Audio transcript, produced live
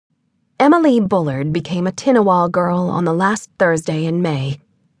Emily Bullard became a Tinnawa girl on the last Thursday in May.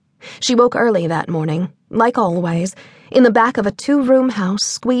 She woke early that morning, like always, in the back of a 2-room house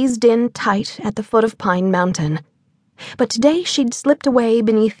squeezed in tight at the foot of Pine Mountain. But today she'd slipped away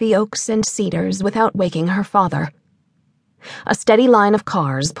beneath the oaks and cedars without waking her father. A steady line of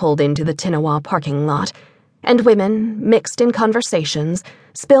cars pulled into the Tinnawa parking lot, and women, mixed in conversations,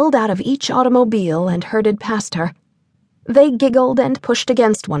 spilled out of each automobile and herded past her. They giggled and pushed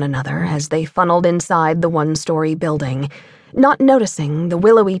against one another as they funneled inside the 1-story building, not noticing the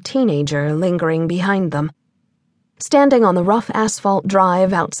willowy teenager lingering behind them. Standing on the rough asphalt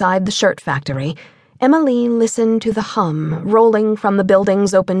drive outside the shirt factory, Emily listened to the hum rolling from the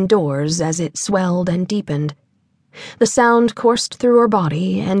building's open doors as it swelled and deepened. The sound coursed through her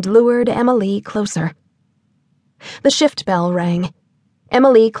body and lured Emily closer. The shift bell rang.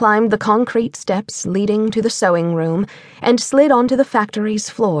 Emily climbed the concrete steps leading to the sewing room and slid onto the factory's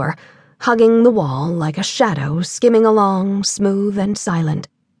floor, hugging the wall like a shadow skimming along, smooth and silent.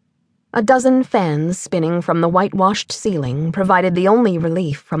 A dozen fans spinning from the whitewashed ceiling provided the only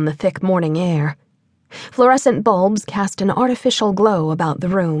relief from the thick morning air. Fluorescent bulbs cast an artificial glow about the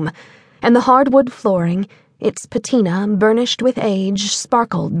room, and the hardwood flooring, its patina burnished with age,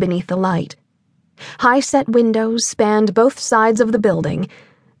 sparkled beneath the light. High-set windows spanned both sides of the building,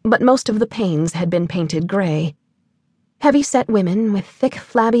 but most of the panes had been painted gray. Heavy-set women with thick,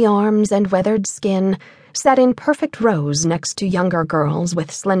 flabby arms and weathered skin sat in perfect rows next to younger girls with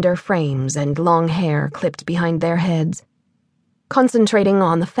slender frames and long hair clipped behind their heads. Concentrating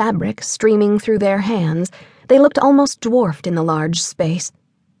on the fabric streaming through their hands, they looked almost dwarfed in the large space.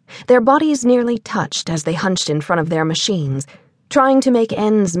 Their bodies nearly touched as they hunched in front of their machines, trying to make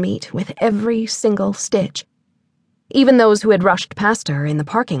ends meet with every single stitch. Even those who had rushed past her in the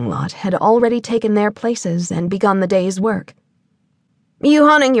parking lot had already taken their places and begun the day's work. "You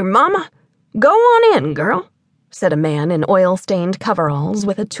hunting your mama? Go on in, girl," said a man in oil-stained coveralls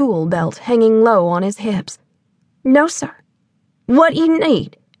with a tool belt hanging low on his hips. "No, sir." "What you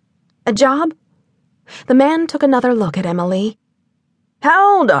need? A job?" The man took another look at Emily.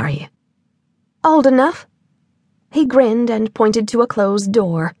 "How old are you?" "Old enough." He grinned and pointed to a closed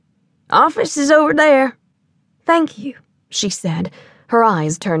door. "Office is over there." "Thank you," she said, her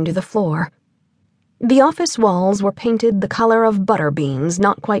eyes turned to the floor. The office walls were painted the color of butter beans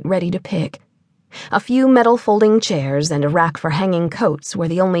not quite ready to pick. A few metal folding chairs and a rack for hanging coats were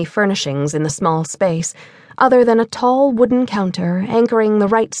the only furnishings in the small space, other than a tall wooden counter anchoring the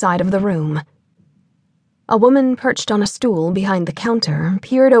right side of the room. A woman perched on a stool behind the counter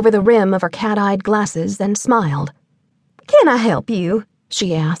peered over the rim of her cat-eyed glasses and smiled. "Can I help you?"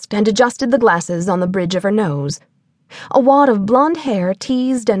 she asked, and adjusted the glasses on the bridge of her nose. A wad of blonde hair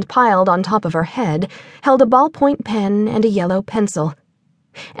teased and piled on top of her head held a ballpoint pen and a yellow pencil.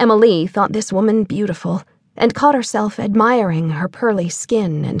 Emily thought this woman beautiful and caught herself admiring her pearly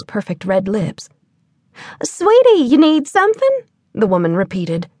skin and perfect red lips. "Sweetie, you need something?" the woman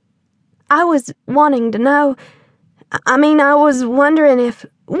repeated. "I was wanting to know. I was wondering if—"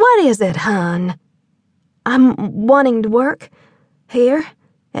 "What is it, hon?" "I'm wanting to work. Here,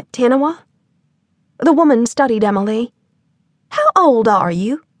 at Tinnawa." The woman studied Emily. "How old are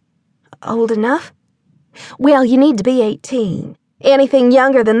you?" "Old enough." "Well, you need to be 18. Anything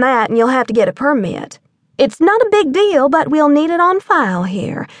younger than that and you'll have to get a permit. It's not a big deal, but we'll need it on file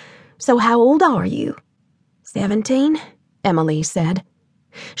here. So how old are you?" 17, Emily said.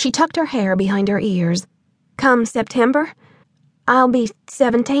 She tucked her hair behind her ears. "Come September? I'll be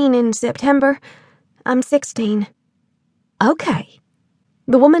 17 in September. I'm 16. "Okay."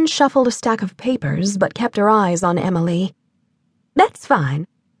 The woman shuffled a stack of papers but kept her eyes on Emily. "That's fine.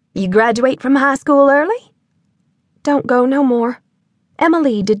 You graduate from high school early?" "Don't go no more."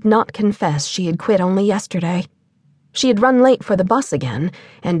 Emily did not confess she had quit only yesterday. She had run late for the bus again,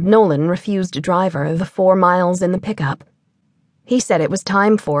 and Nolan refused to drive her the 4 miles in the pickup. He said it was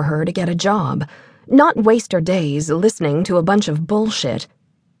time for her to get a job, not waste her days listening to a bunch of bullshit.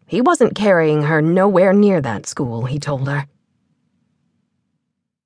 He wasn't carrying her nowhere near that school, he told her.